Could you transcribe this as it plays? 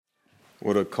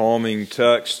What a calming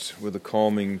text with a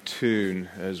calming tune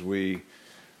as we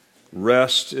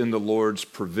rest in the Lord's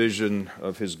provision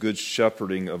of His good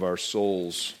shepherding of our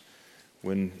souls.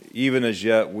 When even as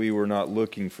yet we were not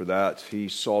looking for that, He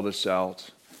sought us out.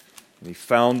 And He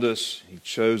found us, He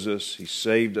chose us, He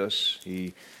saved us.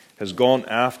 He has gone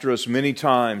after us many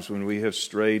times when we have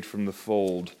strayed from the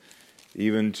fold,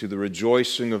 even to the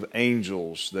rejoicing of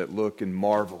angels that look and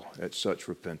marvel at such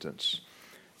repentance.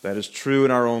 That is true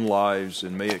in our own lives,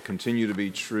 and may it continue to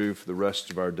be true for the rest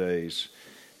of our days.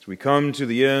 As we come to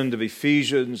the end of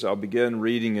Ephesians, I'll begin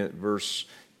reading at verse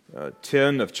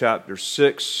 10 of chapter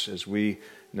 6, as we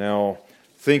now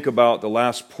think about the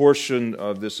last portion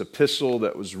of this epistle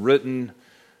that was written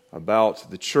about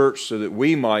the church so that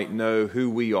we might know who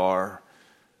we are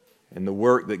and the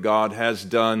work that God has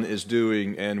done, is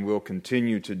doing, and will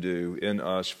continue to do in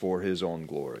us for His own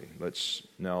glory. Let's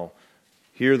now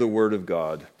hear the word of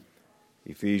God.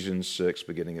 Ephesians 6,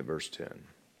 beginning at verse 10.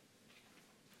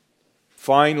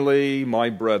 Finally, my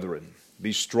brethren,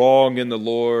 be strong in the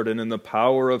Lord and in the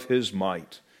power of His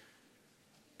might.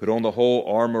 Put on the whole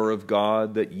armor of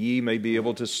God, that ye may be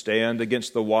able to stand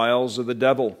against the wiles of the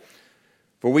devil.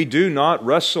 For we do not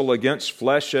wrestle against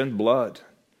flesh and blood,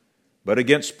 but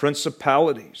against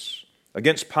principalities,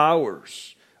 against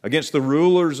powers, against the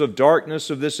rulers of darkness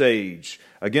of this age,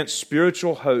 against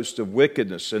spiritual hosts of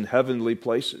wickedness in heavenly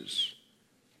places.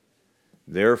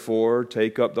 Therefore,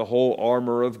 take up the whole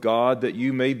armor of God, that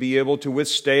you may be able to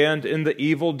withstand in the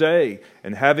evil day,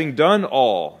 and having done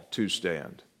all, to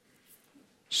stand.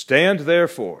 Stand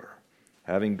therefore,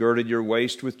 having girded your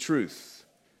waist with truth,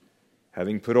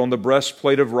 having put on the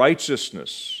breastplate of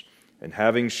righteousness, and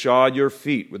having shod your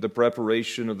feet with the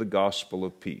preparation of the gospel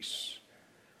of peace.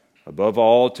 Above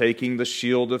all, taking the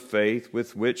shield of faith,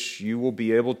 with which you will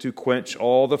be able to quench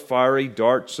all the fiery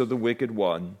darts of the wicked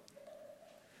one.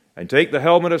 And take the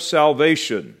helmet of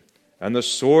salvation and the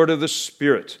sword of the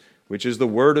Spirit, which is the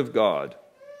word of God,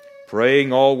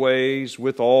 praying always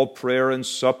with all prayer and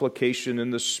supplication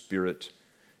in the Spirit,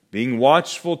 being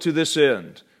watchful to this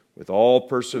end, with all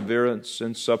perseverance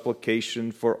and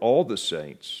supplication for all the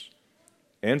saints,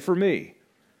 and for me,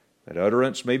 that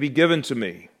utterance may be given to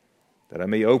me, that I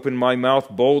may open my mouth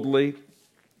boldly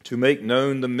to make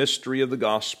known the mystery of the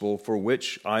gospel, for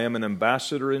which I am an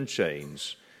ambassador in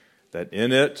chains, that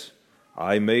in it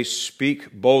I may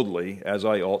speak boldly as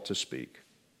I ought to speak.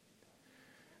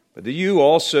 But that you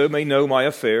also may know my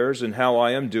affairs and how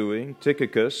I am doing,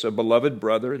 Tychicus, a beloved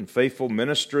brother and faithful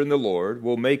minister in the Lord,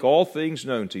 will make all things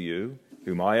known to you,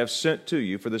 whom I have sent to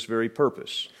you for this very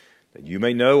purpose, that you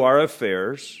may know our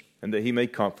affairs, and that he may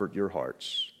comfort your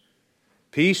hearts.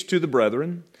 Peace to the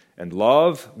brethren, and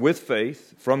love with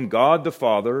faith from God the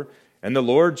Father and the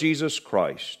Lord Jesus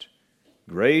Christ.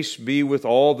 Grace be with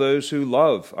all those who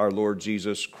love our Lord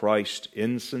Jesus Christ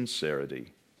in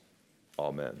sincerity.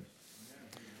 Amen.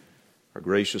 Our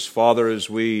gracious Father, as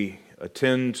we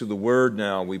attend to the Word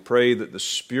now, we pray that the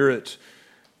Spirit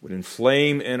would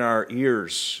inflame in our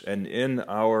ears and in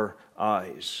our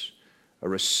eyes a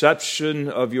reception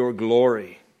of your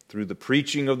glory through the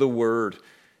preaching of the Word,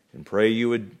 and pray you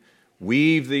would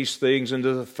weave these things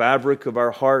into the fabric of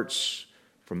our hearts.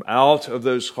 From out of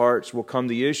those hearts will come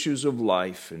the issues of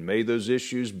life, and may those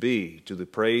issues be to the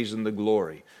praise and the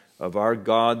glory of our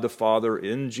God the Father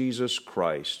in Jesus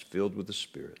Christ, filled with the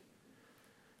Spirit.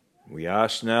 We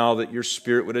ask now that your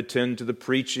Spirit would attend to the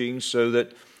preaching, so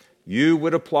that you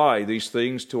would apply these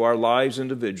things to our lives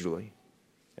individually,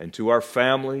 and to our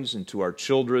families, and to our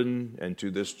children, and to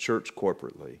this church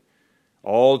corporately.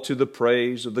 All to the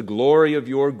praise of the glory of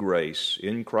your grace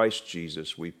in Christ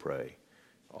Jesus, we pray.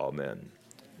 Amen.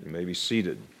 You may be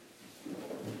seated.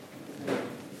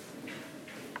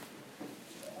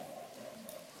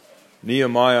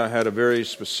 Nehemiah had a very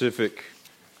specific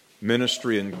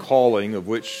ministry and calling, of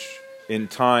which in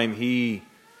time he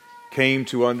came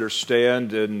to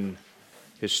understand, and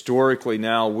historically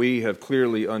now we have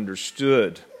clearly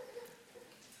understood.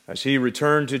 As he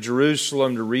returned to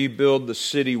Jerusalem to rebuild the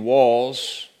city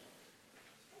walls,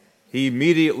 he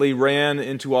immediately ran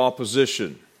into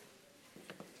opposition.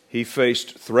 He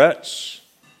faced threats,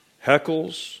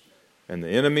 heckles, and the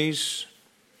enemies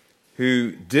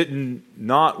who did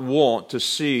not want to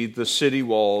see the city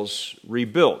walls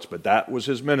rebuilt. But that was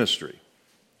his ministry.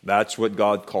 That's what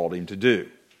God called him to do.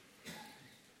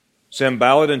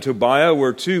 Sanballat and Tobiah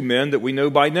were two men that we know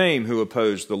by name who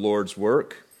opposed the Lord's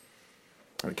work.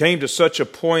 It came to such a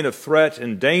point of threat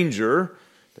and danger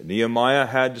that Nehemiah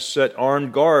had to set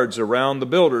armed guards around the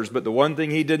builders. But the one thing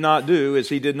he did not do is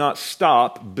he did not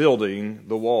stop building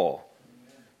the wall.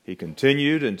 He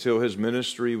continued until his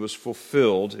ministry was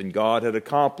fulfilled and God had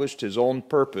accomplished his own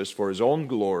purpose for his own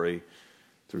glory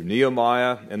through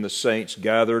Nehemiah and the saints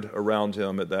gathered around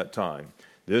him at that time.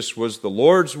 This was the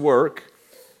Lord's work,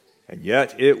 and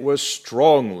yet it was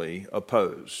strongly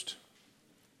opposed.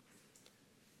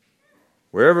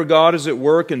 Wherever God is at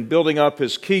work in building up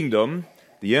his kingdom,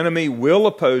 the enemy will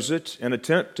oppose it and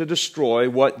attempt to destroy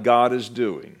what God is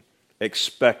doing.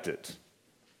 Expect it.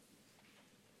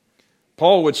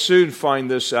 Paul would soon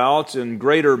find this out in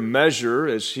greater measure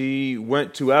as he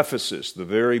went to Ephesus, the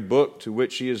very book to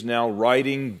which he is now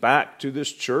writing back to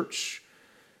this church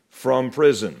from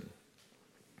prison.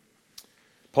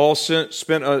 Paul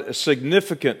spent a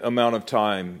significant amount of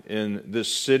time in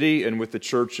this city and with the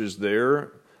churches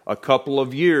there, a couple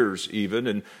of years even,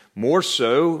 and more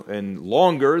so and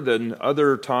longer than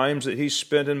other times that he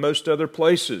spent in most other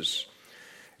places.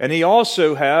 And he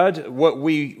also had what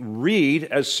we read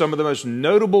as some of the most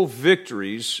notable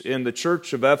victories in the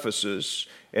church of Ephesus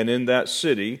and in that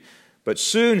city. But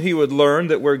soon he would learn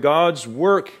that where God's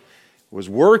work was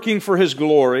working for his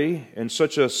glory in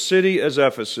such a city as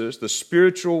Ephesus, the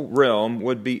spiritual realm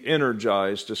would be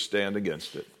energized to stand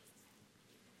against it.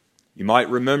 You might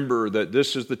remember that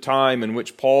this is the time in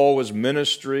which Paul was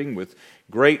ministering with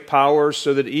great power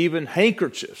so that even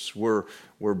handkerchiefs were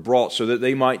brought so that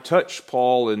they might touch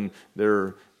Paul and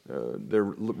their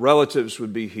relatives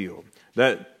would be healed.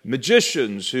 That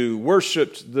magicians who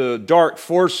worshipped the dark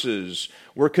forces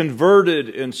were converted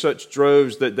in such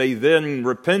droves that they then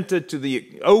repented to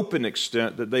the open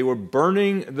extent that they were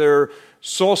burning their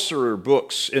sorcerer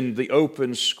books in the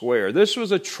open square. This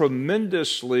was a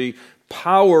tremendously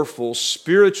powerful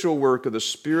spiritual work of the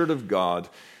Spirit of God,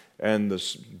 and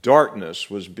the darkness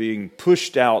was being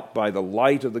pushed out by the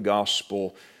light of the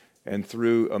gospel and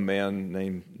through a man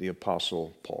named the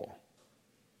Apostle Paul.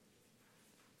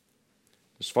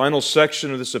 This final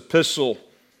section of this epistle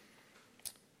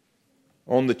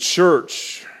on the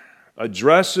church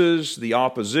addresses the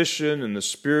opposition and the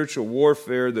spiritual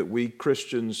warfare that we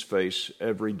Christians face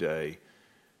every day.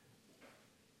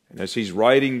 And as he's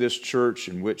writing this church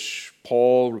in which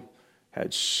Paul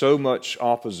had so much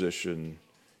opposition,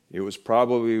 it was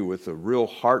probably with a real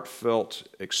heartfelt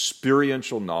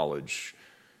experiential knowledge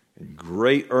and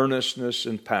great earnestness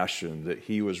and passion that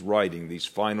he was writing these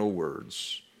final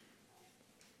words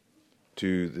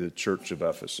to the church of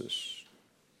Ephesus.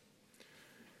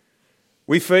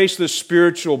 We face this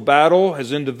spiritual battle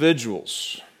as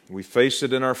individuals. We face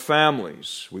it in our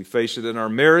families. We face it in our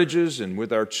marriages and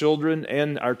with our children,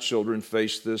 and our children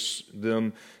face this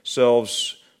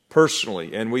themselves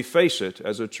personally, and we face it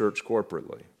as a church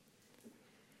corporately.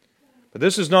 But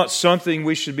this is not something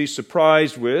we should be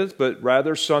surprised with, but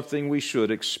rather something we should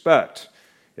expect.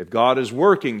 If God is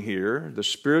working here, the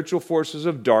spiritual forces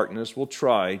of darkness will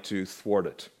try to thwart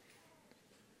it.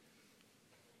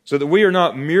 So that we are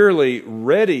not merely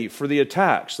ready for the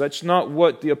attacks. That's not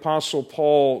what the Apostle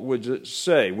Paul would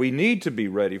say. We need to be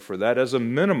ready for that as a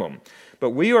minimum.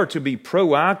 But we are to be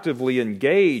proactively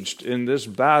engaged in this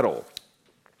battle,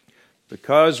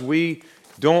 because we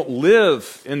don't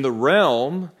live in the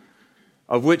realm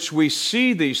of which we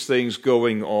see these things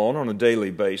going on a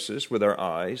daily basis with our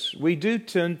eyes. We do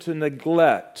tend to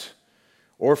neglect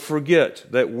or forget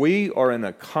that we are in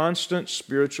a constant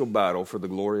spiritual battle for the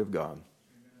glory of God.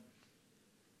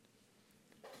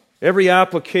 Every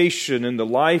application in the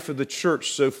life of the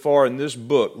church so far in this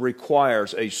book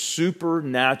requires a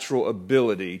supernatural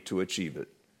ability to achieve it.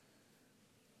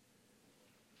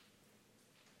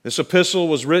 This epistle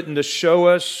was written to show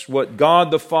us what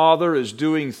God the Father is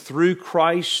doing through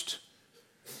Christ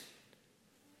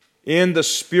in the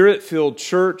Spirit-filled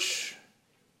church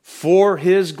for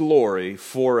His glory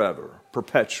forever,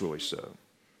 perpetually so.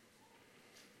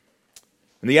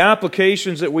 And the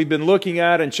applications that we've been looking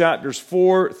at in chapters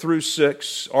 4 through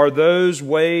 6 are those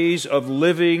ways of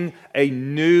living a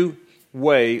new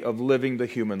way of living the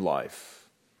human life.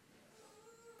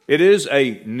 It is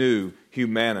a new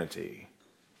humanity,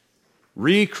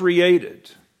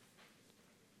 recreated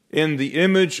in the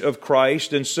image of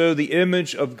Christ, and so the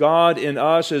image of God in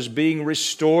us is being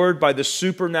restored by the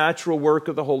supernatural work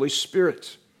of the Holy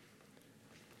Spirit.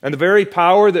 And the very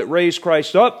power that raised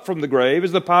Christ up from the grave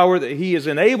is the power that He has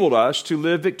enabled us to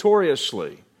live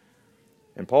victoriously.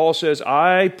 And Paul says,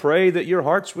 I pray that your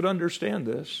hearts would understand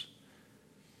this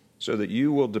so that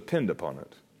you will depend upon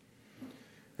it.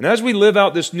 And as we live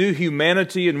out this new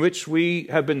humanity in which we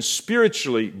have been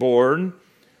spiritually born,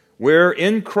 where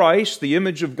in Christ the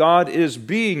image of God is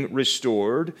being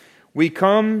restored, we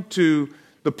come to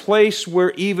the place where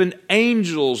even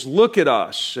angels look at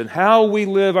us and how we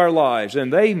live our lives,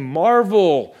 and they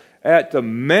marvel at the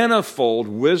manifold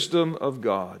wisdom of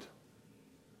God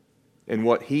and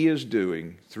what He is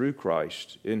doing through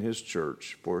Christ in His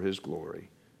church for His glory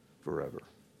forever.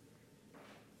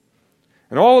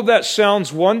 And all of that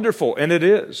sounds wonderful, and it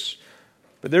is.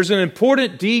 But there's an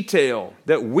important detail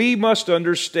that we must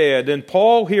understand, and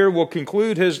Paul here will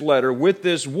conclude his letter with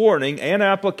this warning and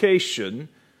application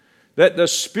that the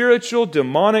spiritual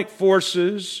demonic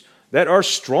forces that are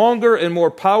stronger and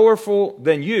more powerful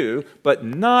than you, but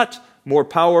not more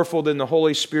powerful than the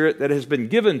Holy Spirit that has been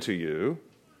given to you,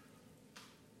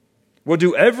 will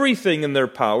do everything in their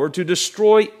power to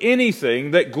destroy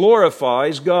anything that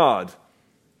glorifies God.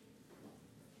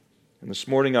 And this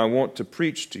morning I want to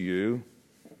preach to you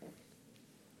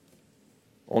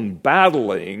on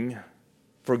battling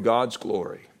for God's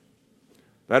glory.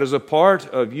 That is a part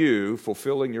of you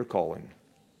fulfilling your calling.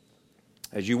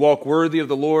 As you walk worthy of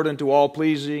the Lord unto all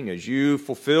pleasing, as you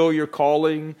fulfill your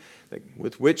calling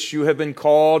with which you have been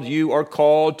called, you are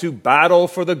called to battle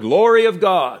for the glory of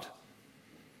God.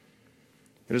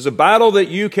 It is a battle that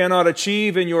you cannot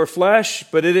achieve in your flesh,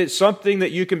 but it is something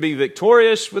that you can be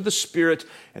victorious with the Spirit.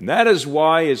 And that is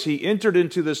why, as he entered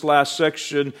into this last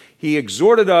section, he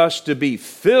exhorted us to be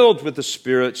filled with the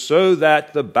Spirit so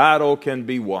that the battle can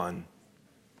be won.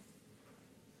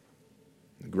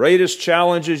 The greatest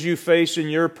challenges you face in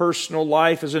your personal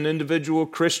life as an individual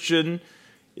Christian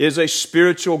is a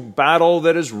spiritual battle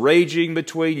that is raging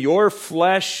between your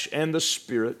flesh and the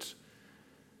Spirit.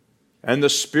 And the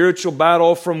spiritual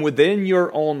battle from within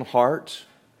your own heart,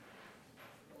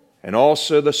 and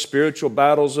also the spiritual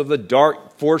battles of the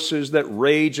dark forces that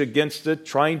rage against it,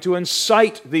 trying to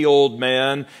incite the old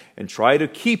man and try to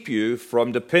keep you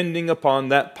from depending upon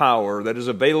that power that is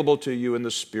available to you in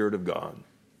the Spirit of God.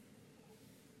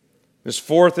 This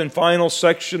fourth and final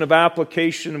section of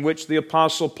application in which the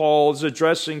Apostle Paul is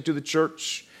addressing to the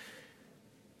church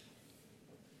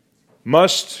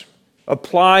must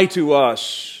apply to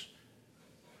us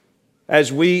as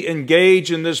we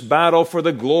engage in this battle for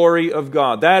the glory of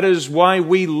God. That is why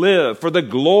we live, for the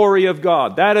glory of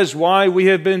God. That is why we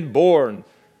have been born,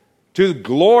 to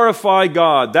glorify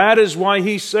God. That is why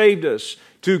He saved us,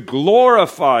 to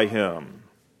glorify Him.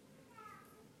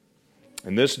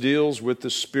 And this deals with the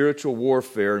spiritual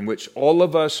warfare in which all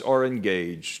of us are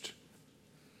engaged.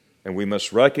 And we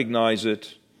must recognize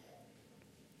it,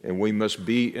 and we must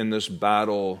be in this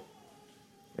battle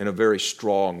in a very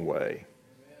strong way.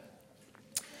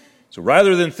 So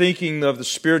rather than thinking of the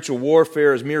spiritual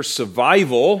warfare as mere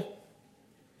survival,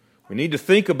 we need to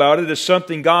think about it as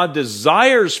something God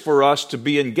desires for us to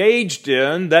be engaged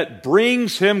in that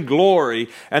brings Him glory.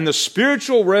 And the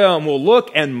spiritual realm will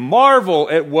look and marvel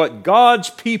at what God's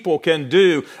people can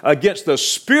do against the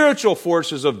spiritual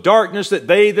forces of darkness that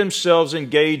they themselves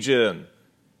engage in.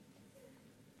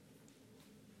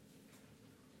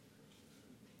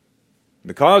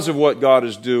 Because of what God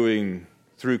is doing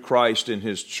through Christ in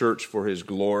His church for His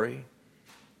glory,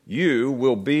 you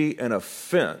will be an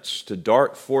offense to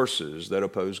dark forces that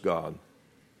oppose God.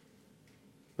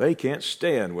 They can't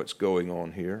stand what's going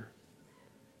on here.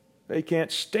 They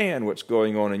can't stand what's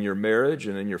going on in your marriage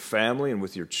and in your family and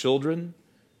with your children.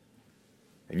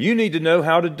 And you need to know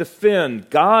how to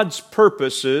defend God's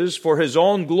purposes for His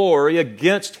own glory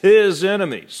against His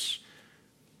enemies,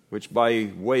 which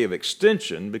by way of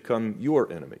extension become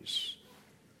your enemies.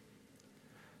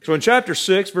 So in chapter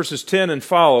 6, verses 10 and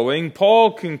following,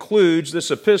 Paul concludes this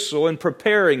epistle in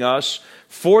preparing us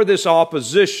for this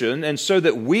opposition and so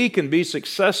that we can be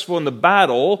successful in the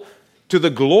battle to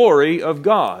the glory of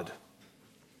God.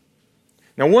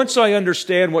 Now, once I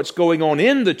understand what's going on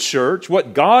in the church,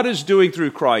 what God is doing through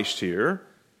Christ here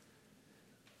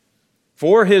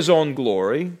for His own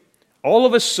glory, all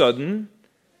of a sudden,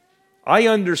 I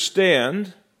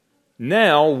understand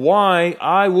now why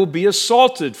I will be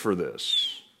assaulted for this.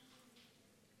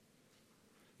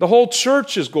 The whole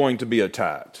church is going to be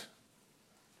attacked.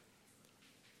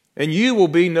 And you will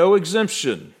be no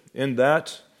exemption in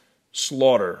that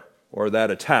slaughter, or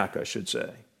that attack, I should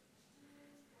say.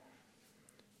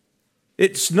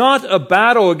 It's not a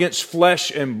battle against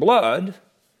flesh and blood,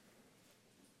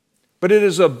 but it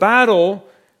is a battle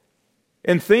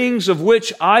in things of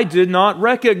which I did not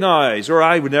recognize, or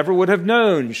I never would have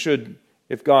known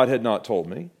if God had not told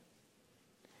me.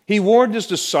 He warned His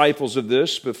disciples of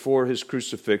this before His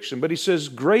crucifixion, but He says,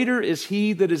 "Greater is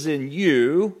He that is in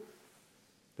you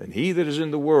than he that is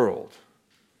in the world.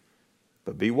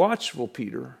 But be watchful,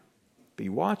 Peter. Be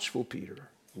watchful, Peter.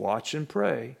 Watch and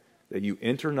pray that you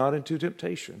enter not into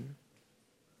temptation."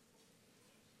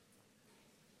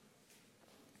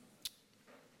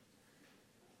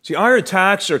 See, our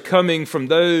attacks are coming from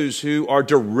those who are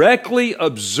directly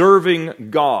observing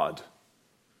God.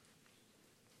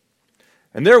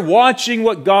 And they're watching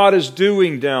what God is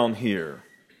doing down here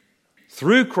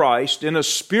through Christ in a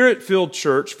Spirit-filled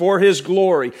church for His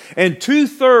glory. And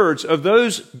 2/3 of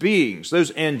those beings,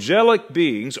 those angelic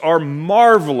beings, are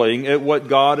marveling at what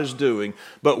God is doing.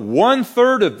 But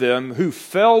 1/3 of them who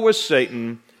fell with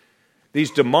Satan, these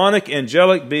demonic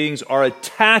angelic beings, are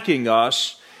attacking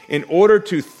us in order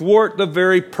to thwart the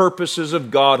very purposes of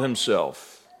God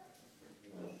Himself.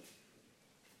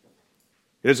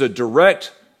 It is a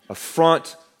direct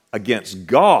affront against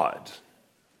God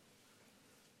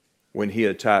when He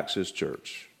attacks His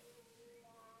church.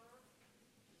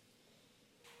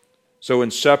 So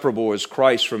inseparable is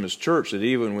Christ from His church that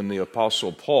even when the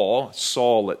Apostle Paul,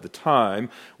 Saul at the time,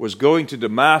 was going to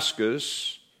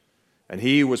Damascus and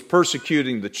he was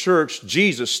persecuting the church,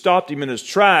 Jesus stopped him in his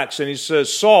tracks and He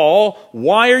says, "Saul,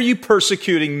 why are you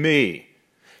persecuting me?"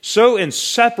 So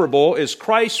inseparable is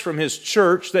Christ from His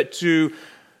church that to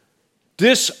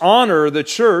dishonor the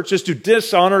church is to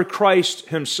dishonor Christ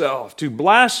Himself. To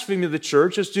blaspheme the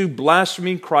church is to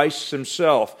blaspheme Christ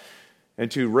Himself. And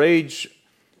to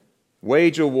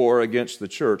wage a war against the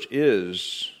church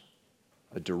is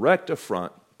a direct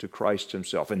affront to Christ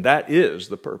Himself. And that is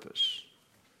the purpose.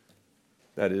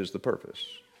 That is the purpose.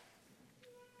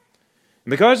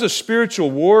 And because the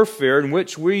spiritual warfare in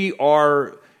which we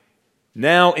are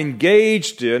now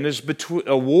engaged in is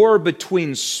a war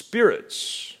between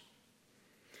spirits.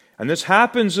 And this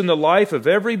happens in the life of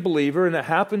every believer, and it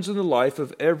happens in the life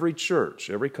of every church,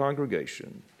 every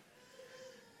congregation.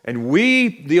 And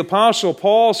we, the Apostle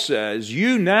Paul says,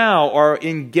 you now are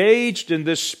engaged in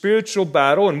this spiritual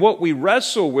battle, and what we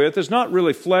wrestle with is not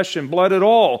really flesh and blood at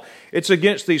all. It's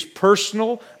against these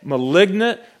personal,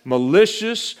 malignant,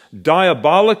 malicious,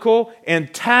 diabolical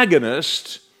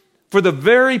antagonists for the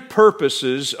very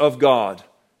purposes of God,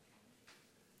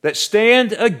 that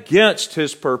stand against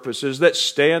His purposes, that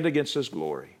stand against His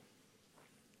glory.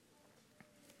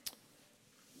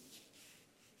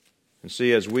 And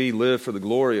see, as we live for the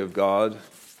glory of God,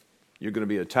 you're going to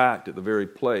be attacked at the very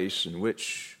place in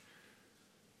which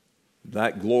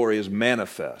that glory is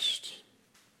manifest.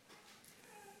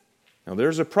 Now,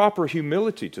 there's a proper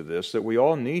humility to this that we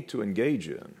all need to engage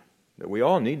in, that we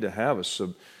all need to have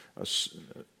a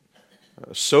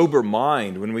sober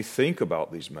mind when we think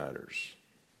about these matters.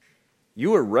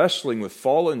 You are wrestling with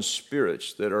fallen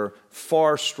spirits that are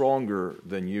far stronger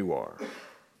than you are.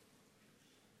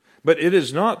 But it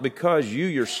is not because you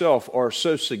yourself are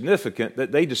so significant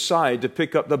that they decide to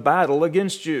pick up the battle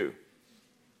against you.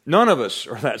 None of us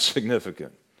are that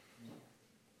significant.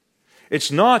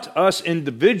 It's not us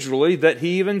individually that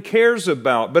He even cares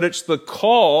about, but it's the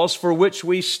cause for which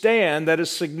we stand that is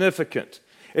significant.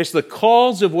 It's the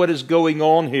cause of what is going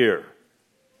on here.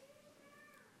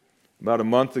 About a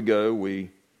month ago,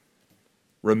 we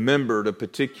remembered a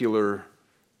particular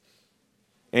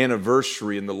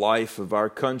anniversary in the life of our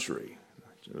country.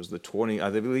 It was I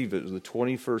believe it was the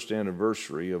 21st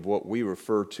anniversary of what we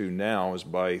refer to now as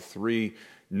by 3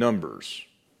 numbers,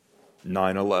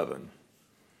 9/11.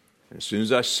 And as soon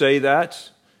as I say that,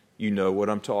 you know what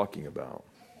I'm talking about.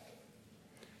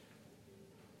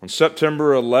 On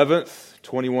September 11th,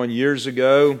 21 years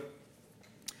ago,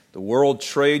 the World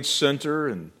Trade Center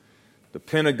and the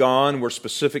Pentagon were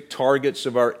specific targets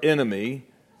of our enemy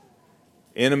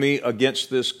against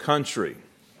this country.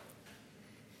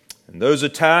 And those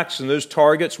attacks and those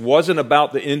targets wasn't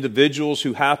about the individuals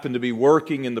who happened to be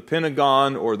working in the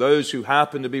Pentagon or those who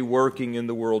happened to be working in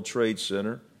the World Trade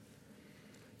Center.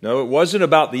 No, it wasn't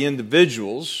about the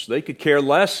individuals. They could care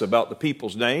less about the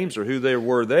people's names or who they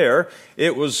were there.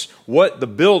 It was what the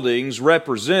buildings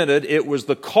represented. It was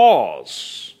the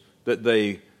cause that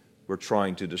they were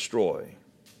trying to destroy.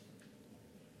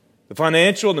 The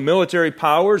financial and the military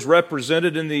powers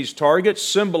represented in these targets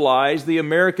symbolize the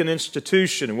American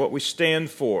institution and what we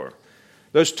stand for.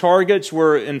 Those targets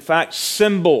were, in fact,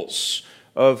 symbols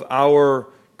of our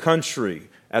country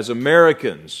as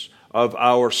Americans, of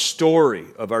our story,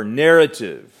 of our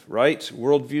narrative, right?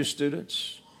 Worldview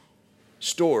students?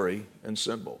 Story and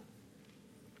symbol.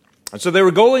 And so they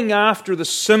were going after the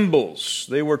symbols.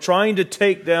 They were trying to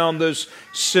take down those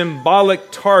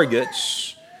symbolic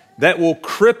targets that will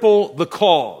cripple the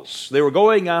cause. They were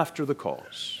going after the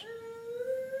cause.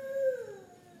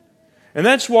 And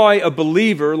that's why a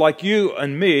believer like you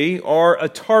and me are a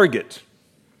target.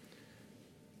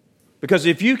 Because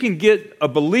if you can get a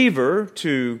believer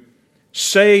to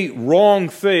say wrong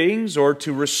things or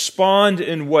to respond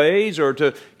in ways or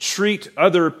to treat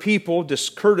other people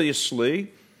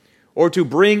discourteously or to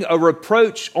bring a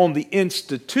reproach on the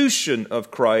institution of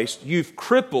Christ, you've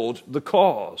crippled the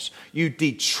cause. You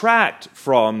detract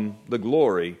from the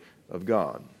glory of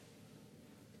God.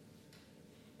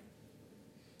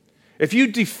 If you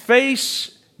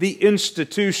deface the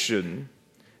institution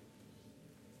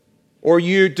or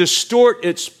you distort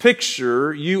its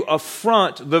picture, you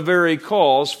affront the very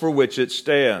cause for which it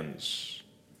stands.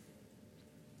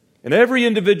 And every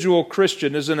individual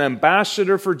Christian is an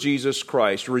ambassador for Jesus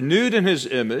Christ, renewed in His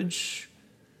image,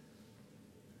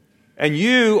 and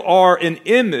you are an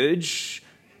image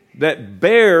that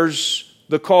bears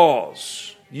the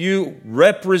cause. You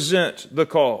represent the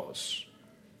cause.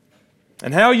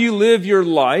 And how you live your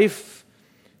life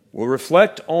will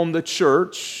reflect on the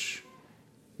church,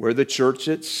 where the church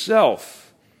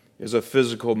itself is a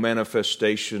physical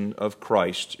manifestation of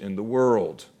Christ in the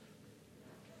world.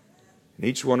 And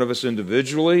each one of us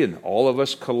individually and all of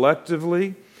us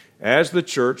collectively, as the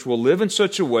church, will live in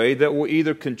such a way that will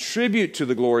either contribute to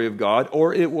the glory of God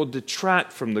or it will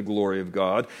detract from the glory of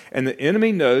God. And the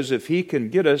enemy knows if he can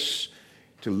get us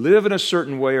to live in a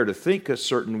certain way or to think a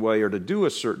certain way or to do a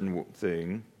certain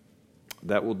thing,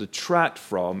 that will detract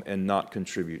from and not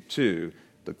contribute to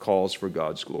the cause for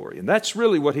God's glory. And that's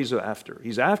really what he's after.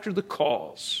 He's after the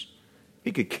cause.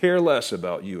 He could care less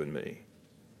about you and me.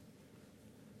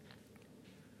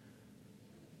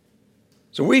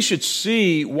 So we should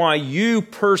see why you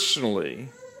personally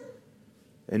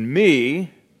and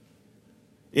me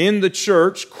in the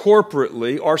church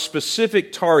corporately are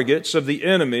specific targets of the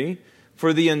enemy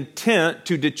for the intent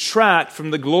to detract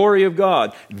from the glory of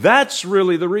God. That's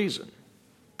really the reason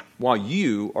why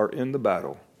you are in the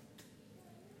battle.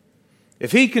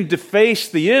 If he can deface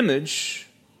the image,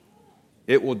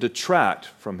 it will detract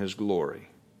from his glory.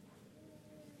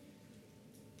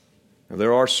 Now,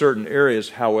 there are certain areas,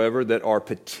 however, that are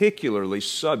particularly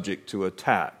subject to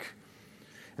attack.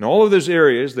 And all of those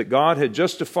areas that God had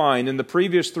just defined in the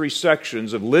previous 3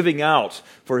 sections of living out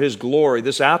for His glory,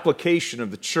 this application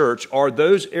of the church, are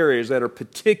those areas that are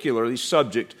particularly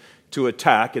subject to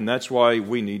attack, and that's why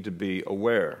we need to be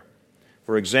aware.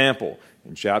 For example,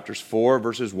 in chapters 4,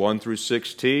 verses 1 through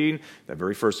 16, that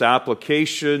very first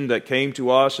application that came to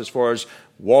us as far as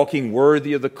walking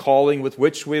worthy of the calling with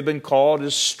which we have been called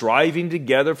is striving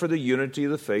together for the unity of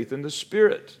the faith and the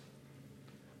Spirit.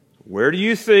 Where do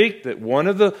you think that one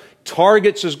of the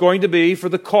targets is going to be for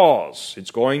the cause?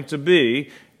 It's going to be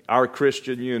our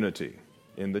Christian unity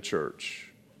in the church.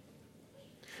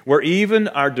 Where even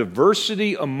our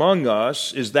diversity among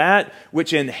us is that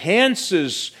which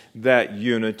enhances that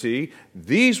unity,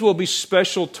 these will be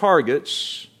special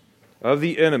targets of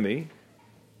the enemy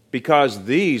because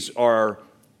these are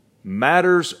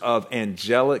matters of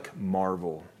angelic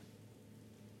marvel.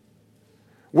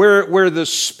 Where the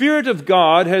Spirit of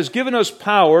God has given us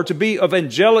power to be of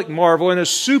angelic marvel in a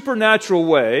supernatural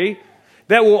way,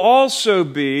 that will also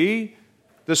be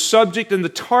the subject and the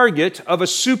target of a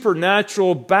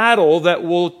supernatural battle that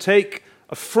will take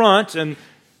affront and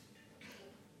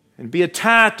be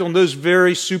attacked on those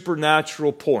very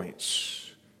supernatural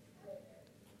points.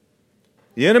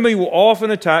 The enemy will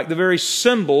often attack the very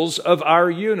symbols of our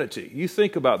unity. You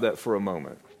think about that for a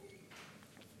moment.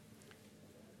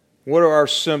 What are our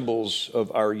symbols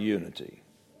of our unity?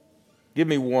 Give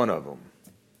me one of them.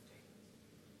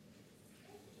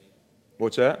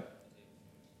 What's that?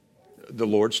 The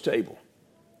Lord's table.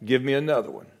 Give me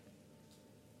another one.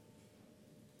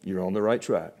 You're on the right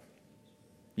track.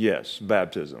 Yes,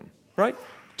 baptism. Right?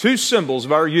 2 symbols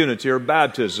of our unity are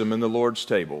baptism and the Lord's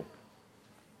table.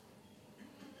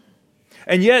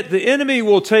 And yet the enemy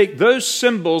will take those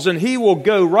symbols and he will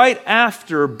go right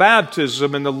after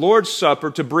baptism and the Lord's Supper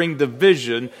to bring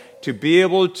division, to be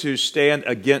able to stand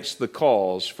against the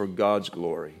cause for God's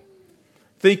glory.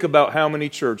 Think about how many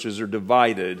churches are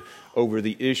divided over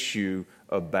the issue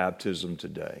of baptism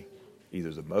today.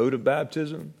 Either the mode of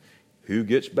baptism, who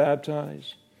gets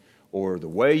baptized, or the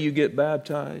way you get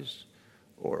baptized,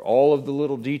 or all of the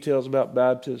little details about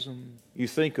baptism. You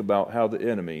think about how the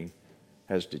enemy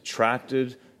has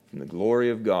detracted from the glory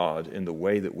of God in the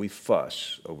way that we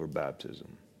fuss over baptism.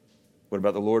 What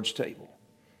about the Lord's table?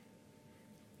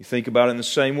 You think about it in the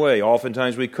same way.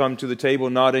 Oftentimes we come to the table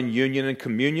not in union and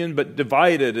communion, but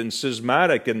divided and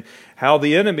schismatic, and how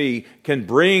the enemy can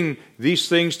bring these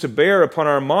things to bear upon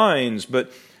our minds.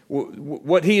 But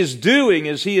what he is doing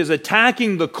is he is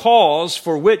attacking the cause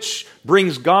for which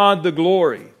brings God the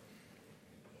glory.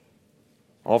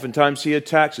 Oftentimes he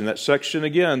attacks, in that section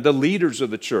again, the leaders of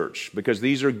the church, because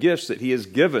these are gifts that he has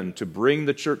given to bring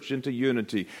the church into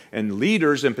unity. And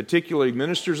leaders, and particularly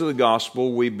ministers of the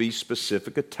gospel, will be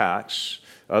specific attacks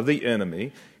of the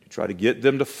enemy to try to get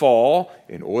them to fall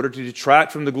in order to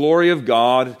detract from the glory of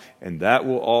God, and that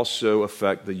will also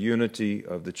affect the unity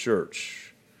of the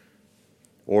church.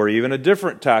 Or even a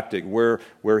different tactic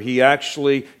where he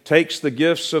actually takes the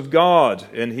gifts of God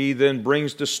and he then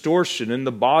brings distortion in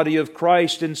the body of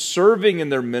Christ in serving in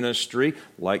their ministry,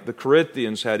 like the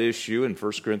Corinthians had issue in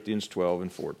 1 Corinthians 12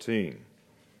 and 14.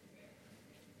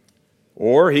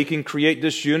 Or he can create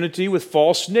disunity with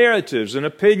false narratives and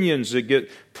opinions that get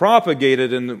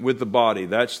propagated with the body.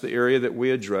 That's the area that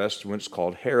we addressed when it's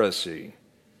called heresy.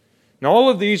 Now, all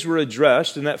of these were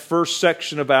addressed in that first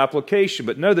section of application,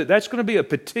 but know that that's going to be a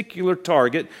particular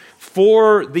target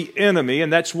for the enemy,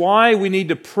 and that's why we need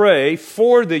to pray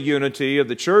for the unity of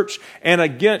the church and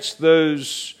against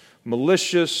those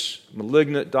malicious,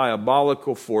 malignant,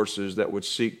 diabolical forces that would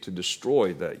seek to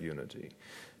destroy that unity.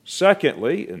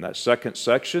 Secondly, in that second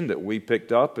section that we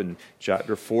picked up in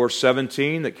chapter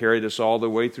 4:17 that carried us all the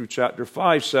way through chapter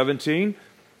 5:17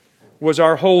 was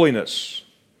our holiness.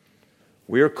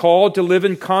 We are called to live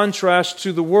in contrast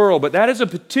to the world, but that is a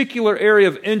particular area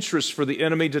of interest for the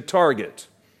enemy to target.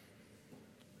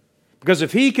 Because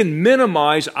if he can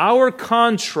minimize our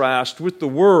contrast with the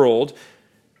world,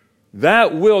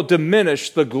 that will diminish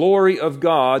the glory of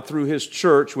God through His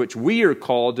church, which we are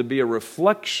called to be a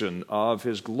reflection of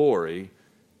His glory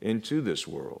into this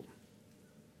world.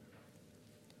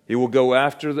 He will go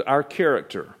after our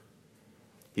character.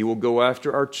 He will go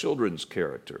after our children's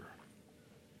character.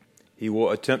 He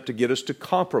will attempt to get us to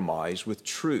compromise with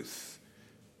truth.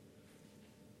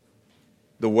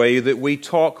 The way that we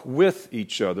talk with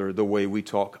each other, the way we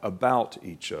talk about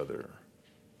each other.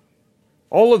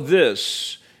 All of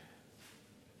this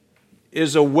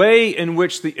is a way in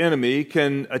which the enemy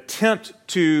can attempt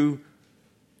to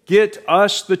get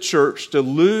us, the church, to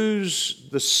lose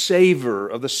the savor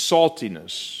of the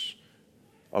saltiness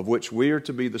of which we are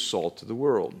to be the salt of the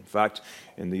world. In fact,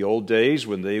 in the old days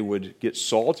when they would get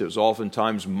salt, it was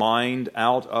oftentimes mined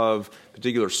out of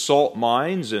particular salt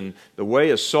mines, and the way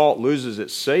a salt loses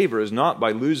its savor is not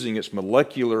by losing its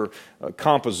molecular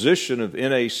composition of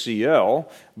NaCl,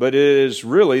 but it is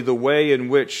really the way in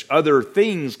which other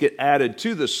things get added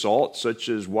to the salt, such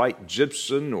as white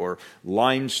gypsum or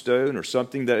limestone or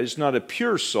something that is not a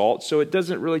pure salt, so it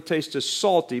doesn't really taste as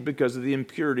salty because of the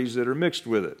impurities that are mixed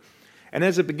with it. And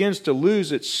as it begins to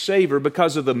lose its savor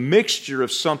because of the mixture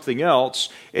of something else,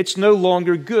 it's no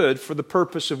longer good for the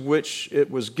purpose of which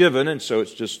it was given, and so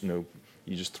it's just you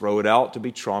just throw it out to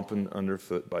be trampled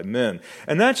underfoot by men.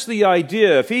 And that's the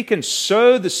idea. If he can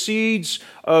sow the seeds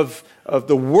of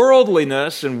the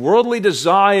worldliness and worldly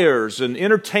desires and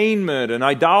entertainment and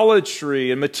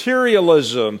idolatry and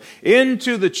materialism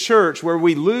into the church where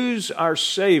we lose our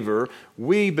savor,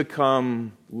 we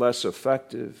become less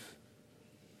effective.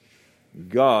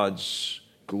 God's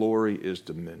glory is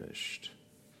diminished.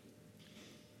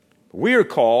 We are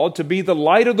called to be the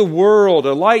light of the world,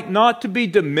 a light not to be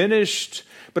diminished,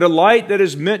 but a light that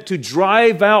is meant to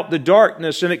drive out the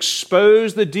darkness and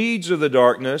expose the deeds of the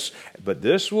darkness. But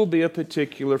this will be a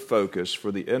particular focus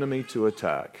for the enemy to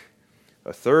attack.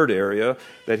 A third area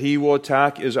that he will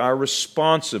attack is our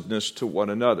responsiveness to one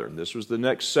another. And this was the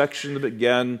next section that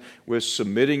began with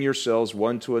submitting yourselves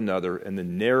one to another, and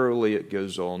then narrowly it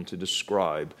goes on to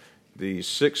describe the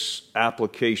 6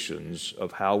 applications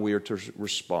of how we are to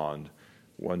respond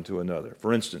one to another.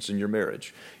 For instance, in your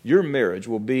marriage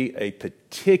will be a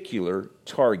particular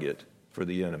target for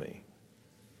the enemy.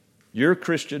 Your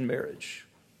Christian marriage.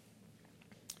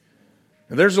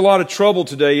 Now, there's a lot of trouble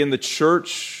today in the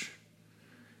church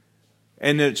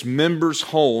and in its members'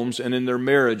 homes and in their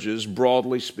marriages,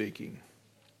 broadly speaking.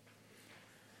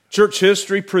 Church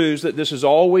history proves that this has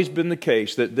always been the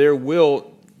case, that there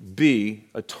will be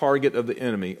a target of the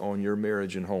enemy on your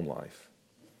marriage and home life.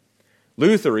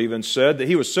 Luther even said that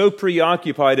he was so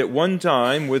preoccupied at one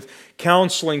time with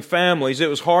counseling families, it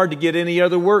was hard to get any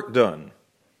other work done.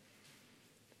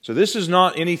 So this is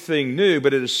not anything new,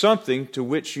 but it is something to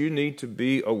which you need to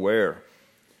be aware.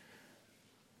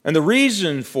 And the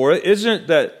reason for it isn't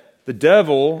that the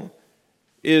devil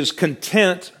is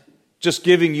content just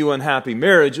giving you unhappy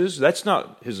marriages. That's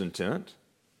not his intent.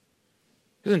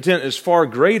 His intent is far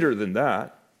greater than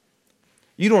that.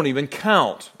 You don't even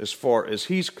count as far as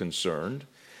he's concerned.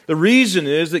 The reason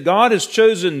is that God has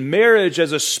chosen marriage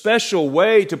as a special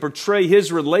way to portray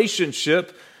His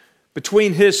relationship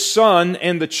between His Son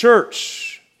and the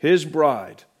church, His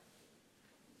bride.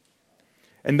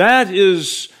 And that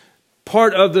is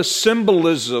part of the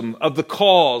symbolism of the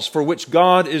cause for which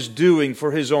God is doing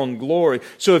for His own glory.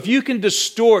 So if you can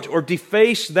distort or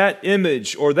deface that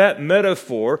image or that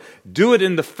metaphor, do it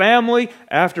in the family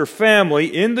after family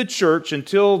in the church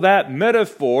until that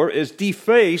metaphor is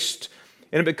defaced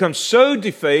and it becomes so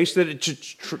defaced that it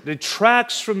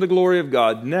detracts from the glory of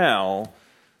God. Now,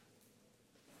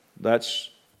 that's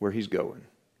where He's going.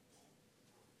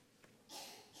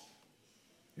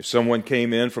 If someone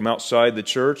came in from outside the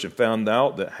church and found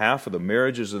out that half of the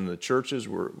marriages in the churches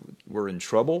were in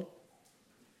trouble,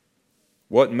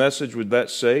 what message would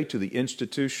that say to the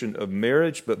institution of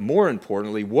marriage? But more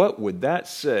importantly, what would that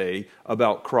say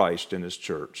about Christ and His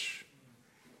church?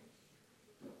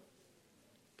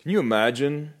 Can you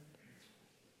imagine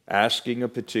asking a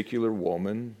particular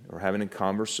woman or having a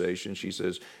conversation? She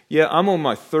says, "Yeah, I'm on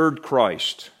my third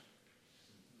Christ."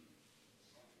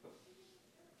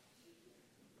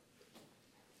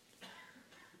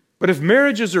 But if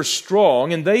marriages are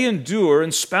strong and they endure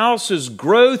and spouses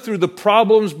grow through the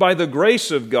problems by the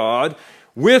grace of God,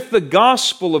 with the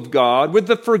gospel of God, with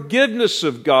the forgiveness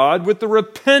of God, with the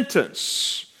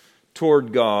repentance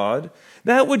toward God,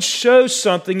 that would show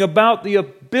something about the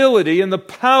ability and the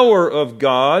power of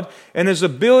God and His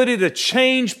ability to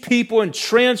change people and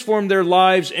transform their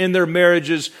lives and their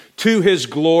marriages to His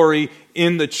glory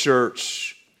in the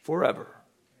church forever.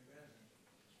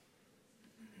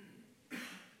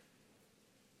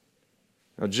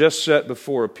 Now, just set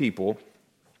before a people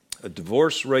a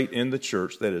divorce rate in the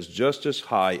church that is just as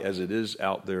high as it is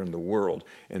out there in the world.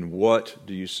 And what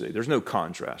do you see? There's no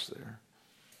contrast there.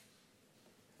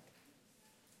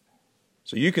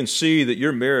 So you can see that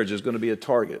your marriage is going to be a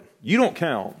target. You don't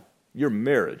count. Your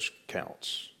marriage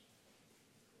counts.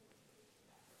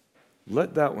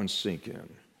 Let that one sink in.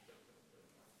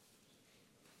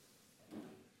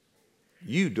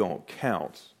 You don't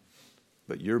count,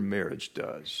 but your marriage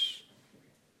does,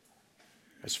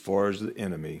 as far as the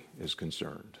enemy is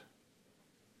concerned.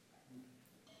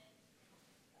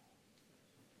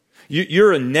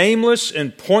 You're as nameless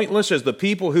and pointless as the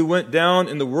people who went down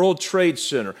in the World Trade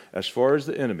Center, as far as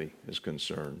the enemy is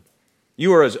concerned.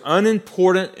 You are as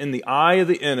unimportant in the eye of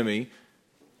the enemy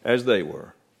as they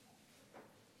were.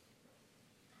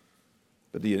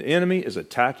 But the enemy is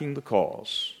attacking the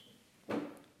cause.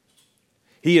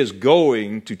 He is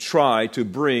going to try to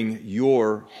bring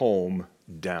your home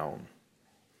down.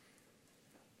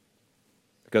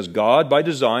 Because God, by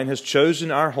design, has chosen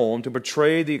our home to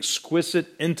portray the exquisite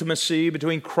intimacy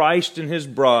between Christ and His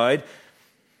bride.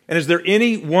 And is there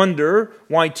any wonder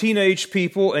why teenage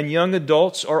people and young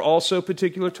adults are also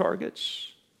particular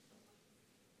targets?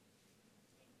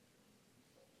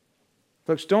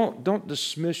 Folks, don't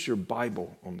dismiss your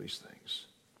Bible on these things.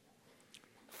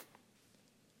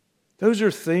 Those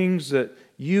are things that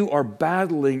you are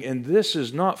battling, and this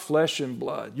is not flesh and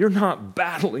blood. You're not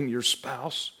battling your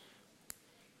spouse.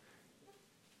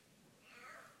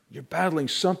 You're battling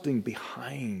something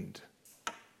behind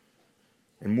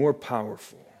and more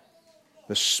powerful.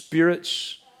 The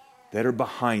spirits that are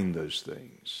behind those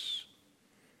things.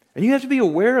 And you have to be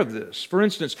aware of this. For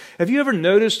instance, have you ever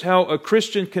noticed how a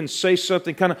Christian can say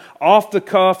something kind of off the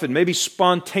cuff and maybe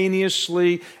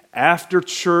spontaneously after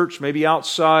church, maybe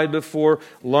outside before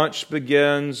lunch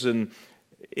begins, and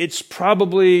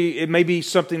it may be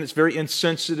something that's very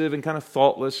insensitive and kind of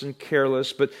thoughtless and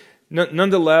careless, but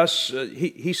nonetheless,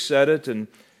 he said it, and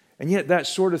yet that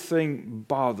sort of thing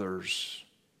bothers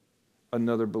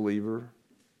another believer.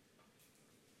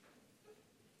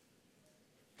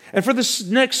 And for the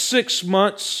next 6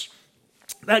 months,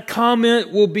 that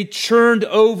comment will be churned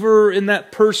over in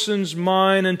that person's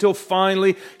mind until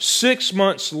finally, 6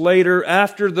 months later,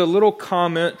 after the little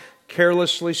comment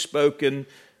carelessly spoken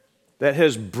that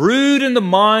has brewed in the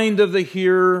mind of the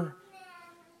hearer,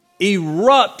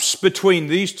 erupts between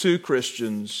these two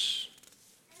Christians.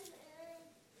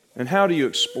 And how do you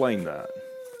explain that?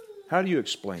 How do you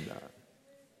explain that?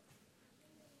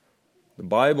 The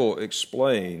Bible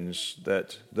explains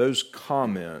that those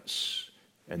comments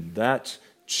and that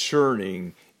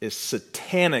churning is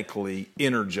satanically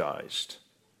energized.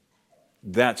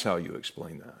 That's how you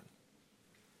explain that.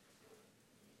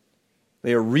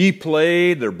 They are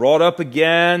replayed, they're brought up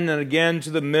again and again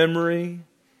to the memory.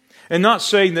 And not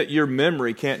saying that your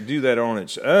memory can't do that on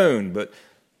its own, but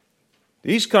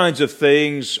these kinds of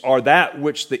things are that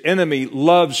which the enemy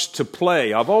loves to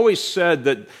play. I've always said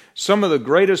that some of the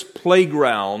greatest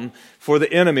playground for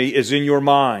the enemy is in your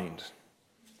mind.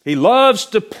 He loves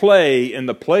to play in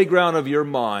the playground of your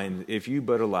mind if you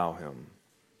but allow him.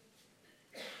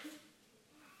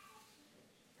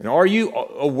 And are you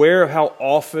aware of how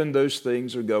often those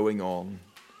things are going on?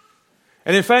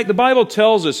 And in fact, the Bible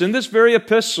tells us in this very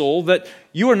epistle that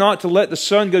you are not to let the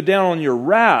sun go down on your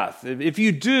wrath. If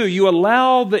you do, you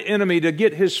allow the enemy to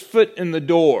get his foot in the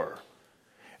door.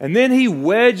 And then he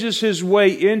wedges his way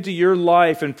into your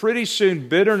life, and pretty soon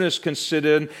bitterness can sit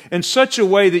in such a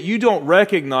way that you don't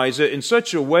recognize it, in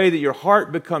such a way that your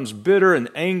heart becomes bitter and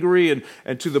angry,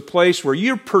 and to the place where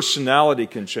your personality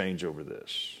can change over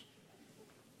this.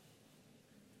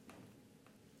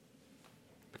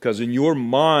 Because in your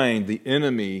mind, the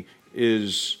enemy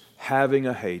is having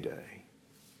a heyday.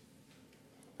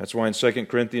 That's why in 2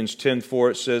 Corinthians 10:4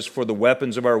 it says, "For the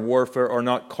weapons of our warfare are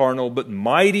not carnal, but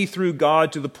mighty through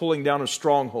God to the pulling down of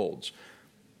strongholds."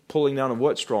 Pulling down of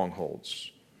what strongholds?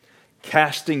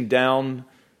 Casting down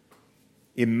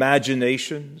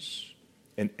imaginations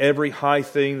and every high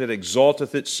thing that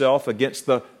exalteth itself against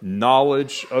the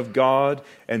knowledge of God,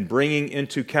 and bringing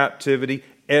into captivity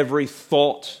every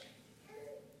thought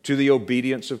to the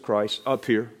obedience of Christ. Up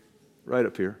here, right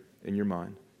up here in your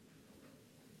mind.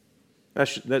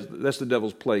 That's the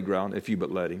devil's playground, if you but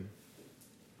let him.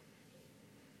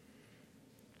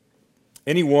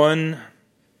 Anyone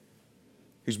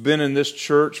who's been in this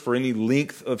church for any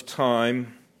length of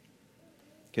time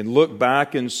can look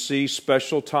back and see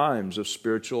special times of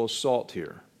spiritual assault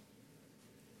here.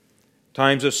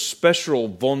 Times of special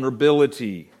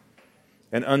vulnerability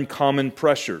and uncommon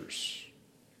pressures.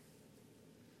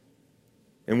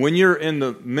 And when you're in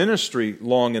the ministry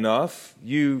long enough,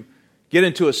 you get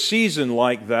into a season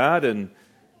like that, and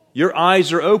your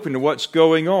eyes are open to what's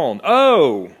going on.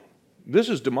 Oh, this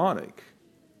is demonic.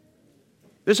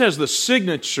 This has the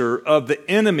signature of the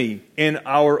enemy in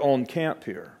our own camp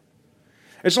here.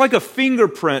 It's like a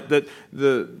fingerprint that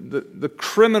the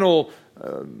criminal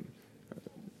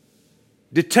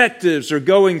detectives are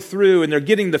going through, and they're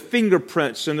getting the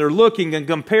fingerprints, and they're looking and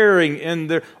comparing, and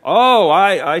they're, oh,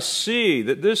 I see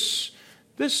that this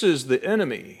is the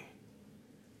enemy.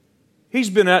 He's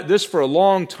been at this for a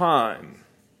long time.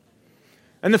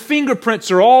 And the fingerprints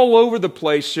are all over the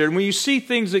place here. And when you see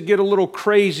things that get a little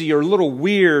crazy or a little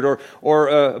weird,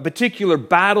 or particular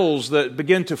battles that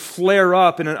begin to flare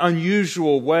up in an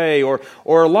unusual way, or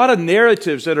a lot of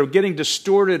narratives that are getting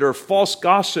distorted, or false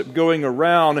gossip going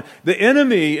around, the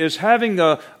enemy is having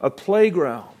a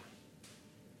playground.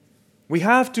 We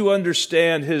have to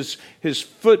understand his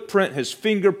footprint, his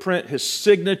fingerprint, his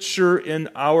signature in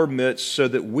our midst so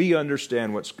that we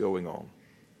understand what's going on.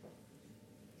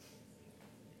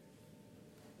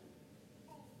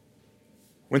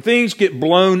 When things get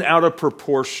blown out of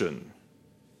proportion,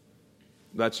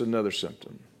 that's another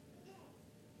symptom.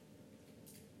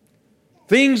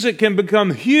 Things that can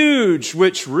become huge,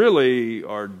 which really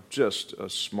are just a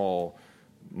small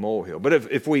molehill. But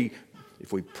if we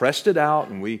pressed it out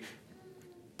and we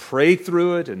prayed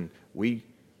through it, and we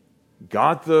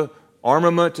got the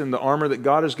armament and the armor that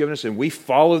God has given us, and we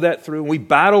follow that through, and we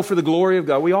battle for the glory of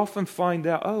God, we often find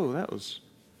out, oh, that was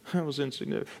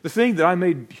insignificant. The thing that I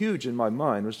made huge in my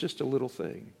mind was just a little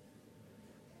thing.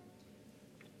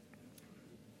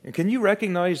 And can you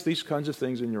recognize these kinds of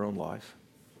things in your own life?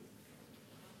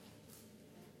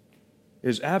 It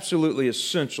is absolutely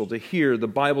essential to hear the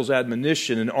Bible's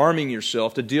admonition in arming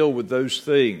yourself to deal with those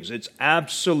things. It's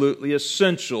absolutely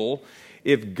essential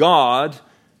if God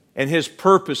and His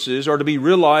purposes are to be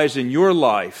realized in your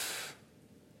life.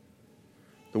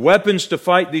 The weapons to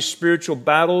fight these spiritual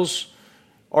battles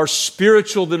are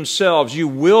spiritual themselves. You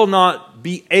will not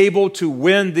be able to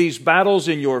win these battles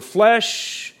in your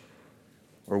flesh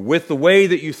or with the way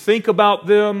that you think about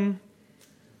them.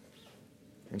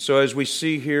 And so as we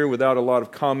see here, without a lot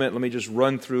of comment, let me just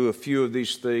run through a few of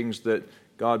these things that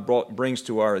God brings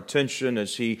to our attention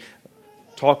as He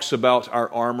talks about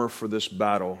our armor for this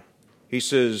battle. He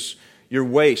says, your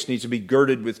waist needs to be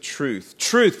girded with truth.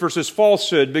 Truth versus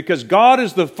falsehood, because God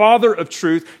is the father of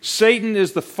truth, Satan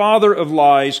is the father of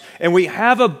lies, and we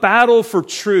have a battle for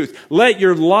truth. Let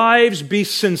your lives be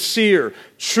sincere,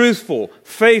 truthful,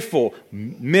 faithful,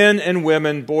 men and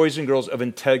women, boys and girls of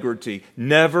integrity.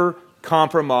 Never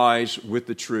compromise with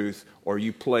the truth, or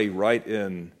you play right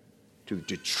in to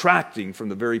detracting from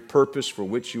the very purpose for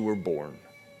which you were born.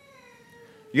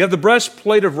 You have the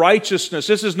breastplate of righteousness.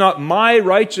 This is not my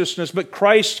righteousness, but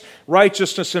Christ's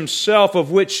righteousness Himself, of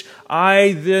which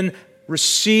I then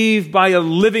receive by a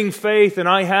living faith, and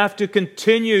I have to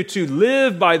continue to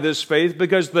live by this faith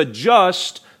because the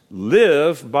just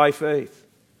live by faith.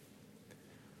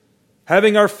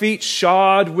 Having our feet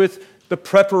shod with the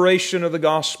preparation of the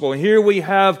gospel. And here we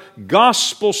have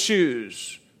gospel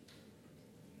shoes.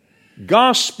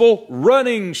 Gospel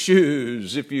running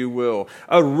shoes, if you will.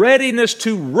 A readiness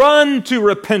to run to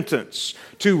repentance,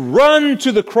 to run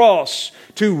to the cross,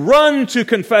 to run to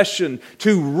confession,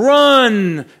 to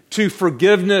run to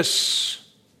forgiveness,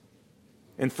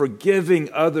 and forgiving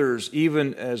others,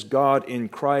 even as God in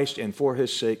Christ and for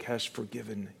His sake has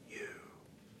forgiven you.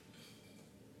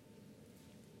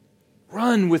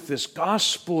 Run with this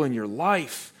gospel in your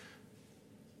life,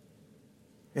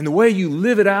 in the way you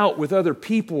live it out with other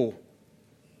people,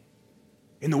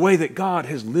 in the way that God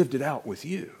has lived it out with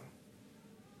you.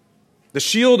 The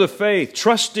shield of faith,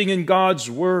 trusting in God's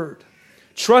Word,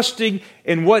 trusting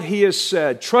in what He has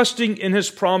said, trusting in His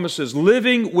promises,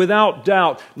 living without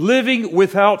doubt, living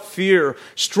without fear,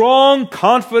 strong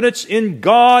confidence in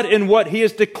God and what He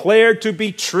has declared to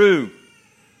be true.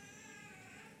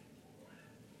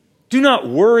 Do not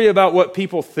worry about what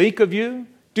people think of you.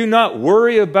 Do not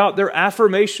worry about their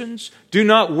affirmations. Do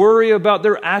not worry about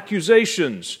their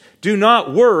accusations. Do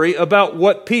not worry about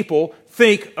what people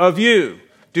think of you.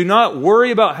 Do not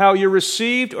worry about how you're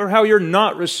received or how you're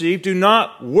not received. Do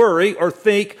not worry or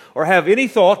think or have any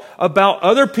thought about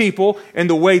other people and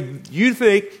the way you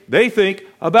think they think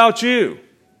about you.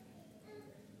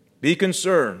 Be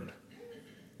concerned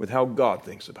with how God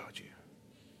thinks about you.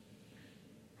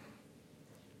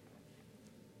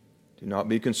 Do not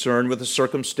be concerned with the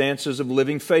circumstances of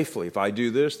living faithfully. If I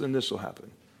do this, then this will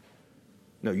happen.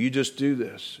 No, you just do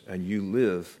this and you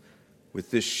live with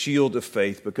this shield of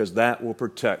faith, because that will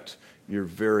protect your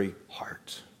very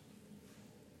heart.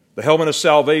 The helmet of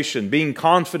salvation, being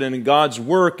confident in God's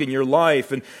work in your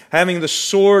life, and having the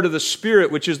sword of the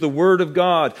Spirit, which is the Word of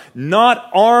God, not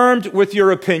armed with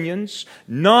your opinions,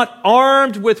 not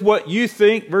armed with what you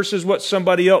think versus what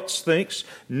somebody else thinks,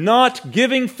 not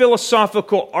giving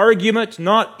philosophical argument,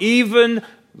 not even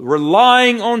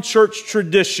relying on church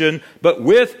tradition, but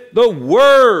with the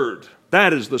Word.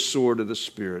 That is the sword of the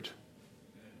Spirit.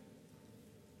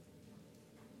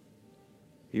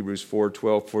 Hebrews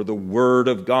 4:12, for the Word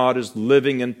of God is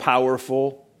living and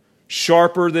powerful,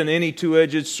 sharper than any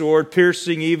two-edged sword,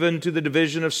 piercing even to the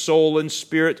division of soul and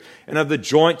spirit and of the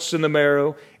joints and the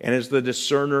marrow, and is the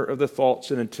discerner of the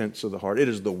thoughts and intents of the heart. It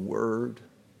is the Word.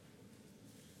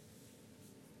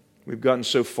 We've gotten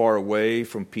so far away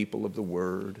from people of the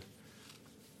Word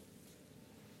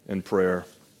and prayer.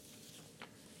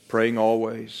 Praying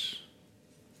always.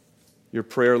 Your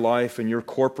prayer life and your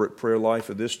corporate prayer life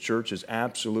of this church is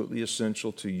absolutely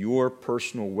essential to your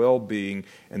personal well-being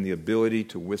and the ability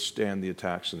to withstand the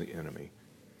attacks of the enemy.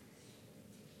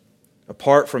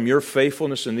 Apart from your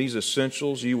faithfulness in these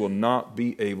essentials, you will not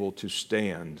be able to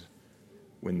stand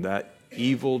when that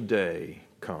evil day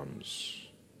comes.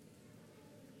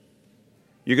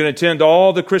 You can attend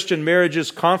all the Christian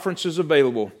marriages conferences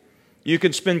available. You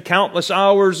can spend countless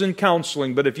hours in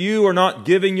counseling, but if you are not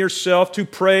giving yourself to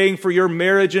praying for your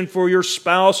marriage and for your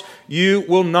spouse, you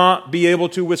will not be able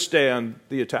to withstand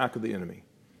the attack of the enemy.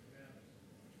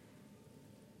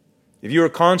 If you are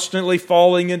constantly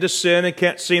falling into sin and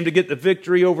can't seem to get the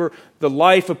victory over the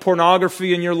life of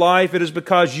pornography in your life, it is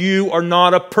because you are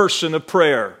not a person of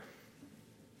prayer.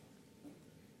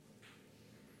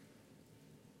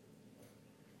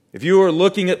 If you are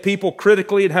looking at people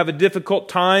critically and have a difficult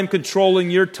time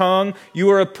controlling your tongue, you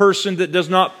are a person that does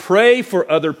not pray for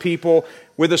other people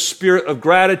with a spirit of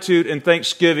gratitude and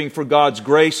thanksgiving for God's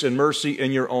grace and mercy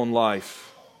in your own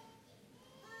life.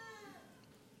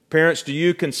 Parents, do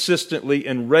you consistently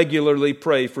and regularly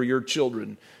pray for your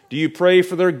children? Do you pray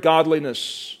for their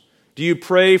godliness? Do you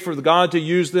pray for God to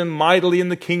use them mightily in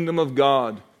the kingdom of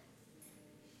God?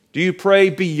 Do you pray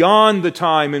beyond the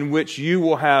time in which you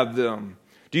will have them?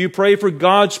 Do you pray for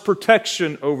God's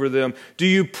protection over them? Do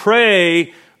you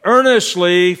pray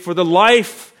earnestly for the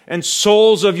life and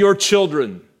souls of your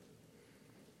children?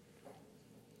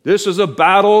 This is a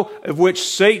battle of which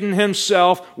Satan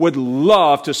himself would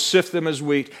love to sift them as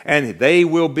wheat, and they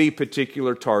will be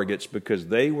particular targets because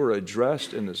they were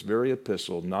addressed in this very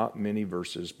epistle not many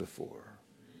verses before.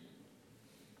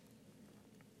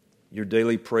 Your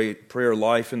daily prayer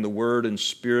life in the Word and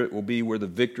Spirit will be where the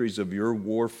victories of your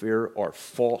warfare are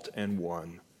fought and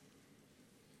won.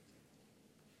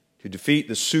 To defeat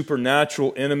the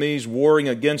supernatural enemies warring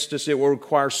against us, it will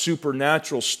require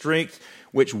supernatural strength,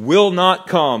 which will not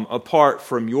come apart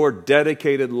from your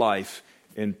dedicated life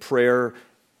in prayer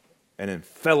and in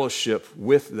fellowship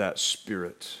with that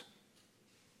Spirit,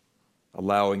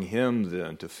 allowing Him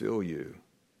then to fill you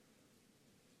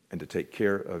and to take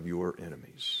care of your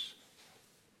enemies.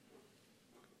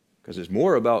 Because it's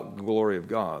more about the glory of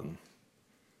God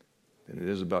than it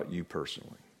is about you personally.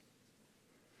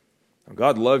 Now,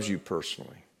 God loves you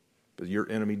personally, but your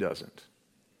enemy doesn't.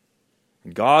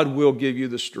 And God will give you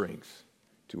the strength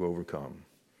to overcome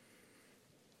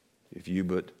if you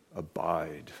but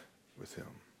abide with Him.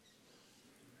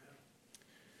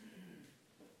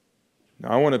 Now,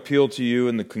 I want to appeal to you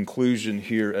in the conclusion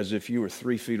here as if you were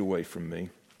 3 feet away from me.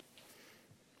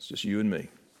 It's just you and me.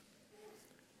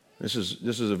 This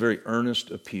is a very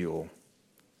earnest appeal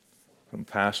from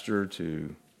pastor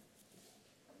to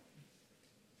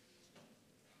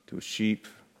a sheep,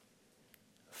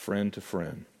 friend to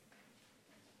friend.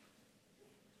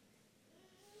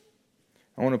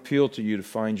 I want to appeal to you to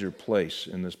find your place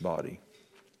in this body.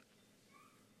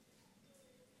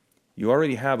 You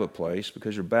already have a place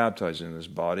because you're baptized in this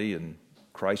body and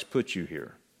Christ put you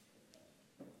here.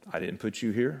 I didn't put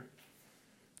you here.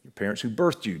 Your parents who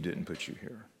birthed you didn't put you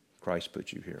here. Christ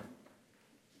put you here.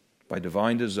 By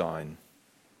divine design,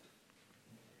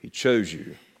 He chose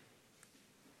you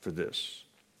for this.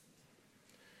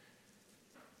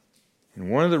 And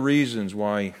one of the reasons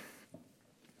why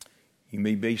you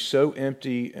may be so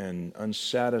empty and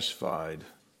unsatisfied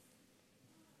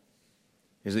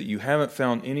is that you haven't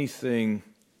found anything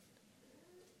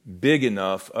big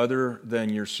enough other than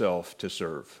yourself to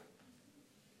serve.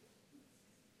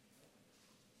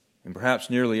 And perhaps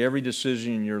nearly every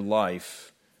decision in your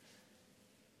life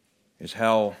is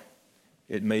how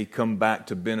it may come back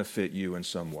to benefit you in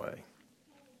some way.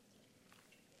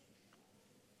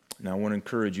 Now I want to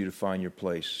encourage you to find your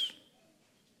place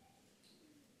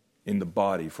in the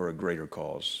body for a greater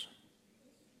cause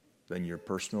than your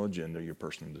personal agenda, your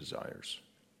personal desires.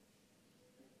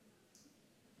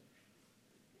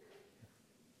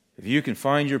 If you can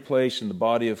find your place in the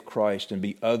body of Christ and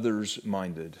be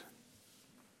others-minded,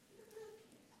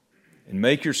 and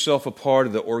make yourself a part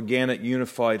of the organic,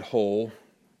 unified whole,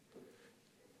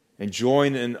 and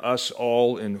join in us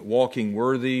all in walking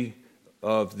worthy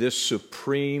of this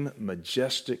supreme,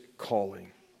 majestic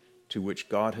calling to which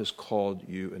God has called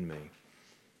you and me,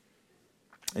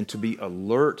 and to be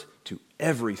alert to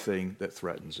everything that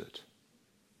threatens it.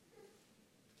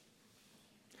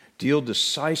 Deal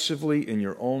decisively in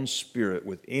your own spirit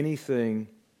with anything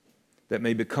that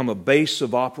may become a base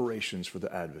of operations for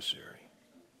the adversary.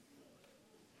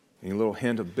 Any little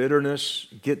hint of bitterness,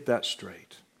 get that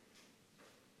straight.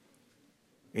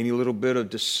 Any little bit of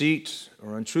deceit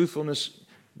or untruthfulness,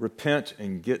 repent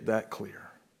and get that clear.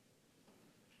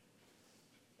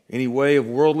 Any way of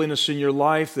worldliness in your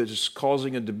life that is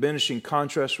causing a diminishing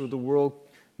contrast with the world,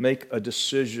 make a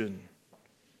decision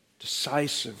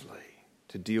decisively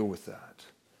to deal with that.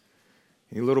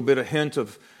 Any little bit of hint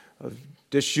of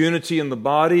disunity in the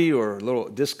body or a little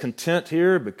discontent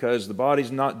here because the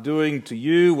body's not doing to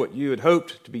you what you had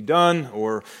hoped to be done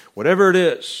or whatever it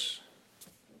is,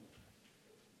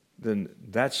 then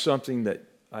that's something that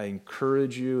I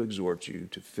encourage you, exhort you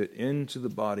to fit into the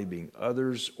body being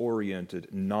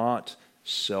others-oriented, not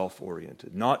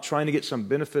self-oriented. Not trying to get some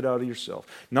benefit out of yourself.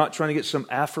 Not trying to get some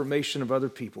affirmation of other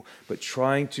people. But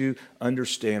trying to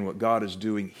understand what God is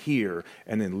doing here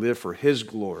and then live for His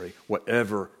glory,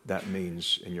 whatever that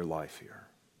means in your life here.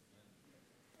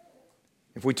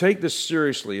 If we take this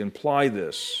seriously and apply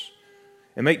this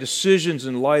and make decisions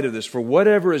in light of this for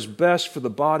whatever is best for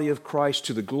the body of Christ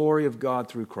to the glory of God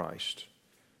through Christ,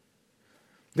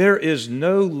 there is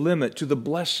no limit to the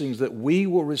blessings that we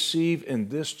will receive in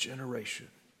this generation.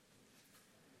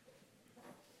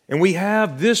 And we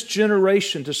have this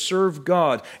generation to serve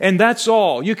God. And that's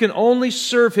all. You can only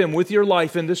serve Him with your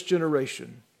life in this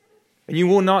generation. And you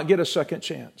will not get a second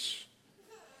chance.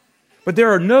 But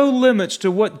there are no limits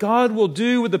to what God will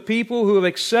do with the people who have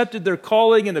accepted their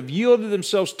calling and have yielded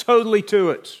themselves totally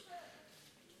to it.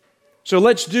 So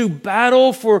let's do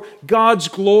battle for God's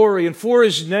glory and for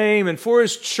His name and for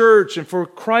His church and for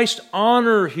Christ's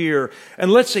honor here.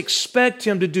 And let's expect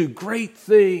Him to do great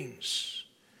things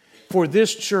for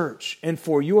this church and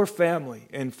for your family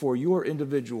and for your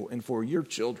individual and for your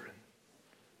children.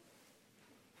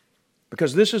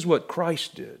 Because this is what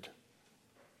Christ did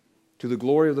to the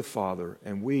glory of the Father,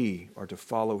 and we are to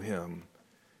follow Him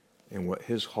in what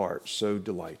His heart so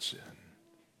delights in.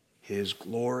 His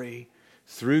glory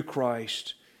through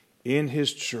Christ, in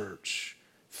His church,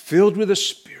 filled with the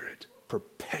Spirit,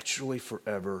 perpetually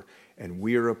forever, and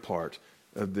we are a part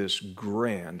of this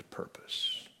grand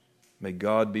purpose. May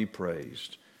God be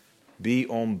praised. Be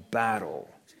on battle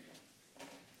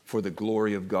for the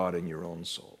glory of God in your own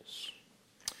souls.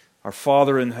 Our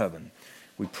Father in heaven,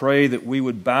 we pray that we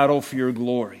would battle for your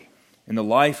glory in the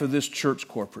life of this church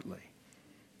corporately.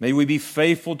 May we be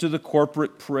faithful to the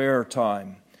corporate prayer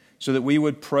time, so that we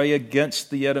would pray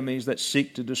against the enemies that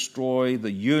seek to destroy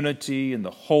the unity and the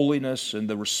holiness and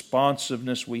the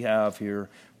responsiveness we have here,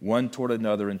 one toward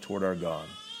another and toward our God.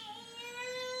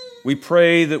 We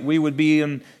pray that we would be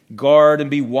in guard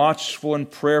and be watchful and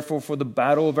prayerful for the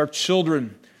battle of our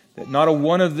children, that not a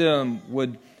one of them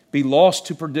would be lost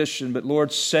to perdition. But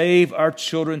Lord, save our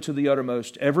children to the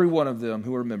uttermost, every one of them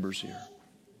who are members here.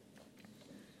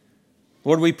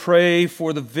 Lord, we pray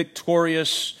for the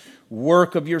victorious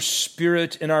work of your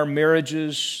Spirit in our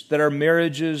marriages, that our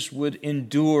marriages would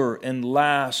endure and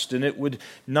last, and it would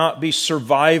not be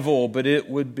survival, but it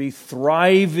would be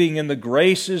thriving in the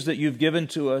graces that you've given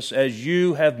to us as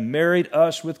you have married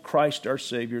us with Christ our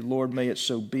Savior. Lord, may it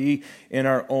so be in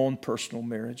our own personal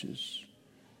marriages.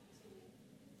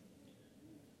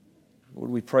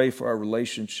 Lord, we pray for our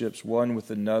relationships one with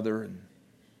another, and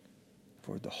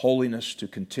for the holiness to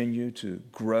continue to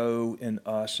grow in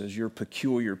us as your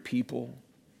peculiar people,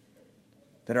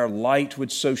 that our light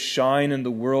would so shine in the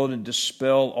world and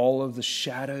dispel all of the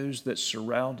shadows that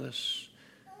surround us,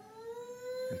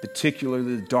 and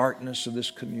particularly the darkness of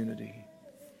this community.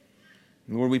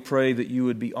 And Lord, we pray that you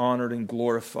would be honored and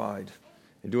glorified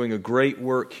in doing a great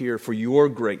work here for your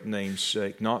great name's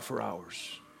sake, not for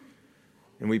ours.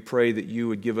 And we pray that you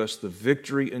would give us the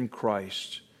victory in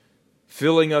Christ,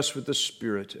 filling us with the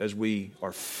Spirit. As we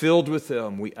are filled with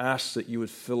Him, we ask that you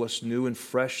would fill us new and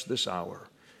fresh this hour.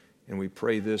 And we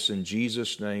pray this in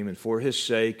Jesus' name and for His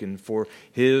sake and for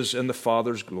His and the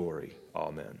Father's glory.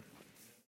 Amen.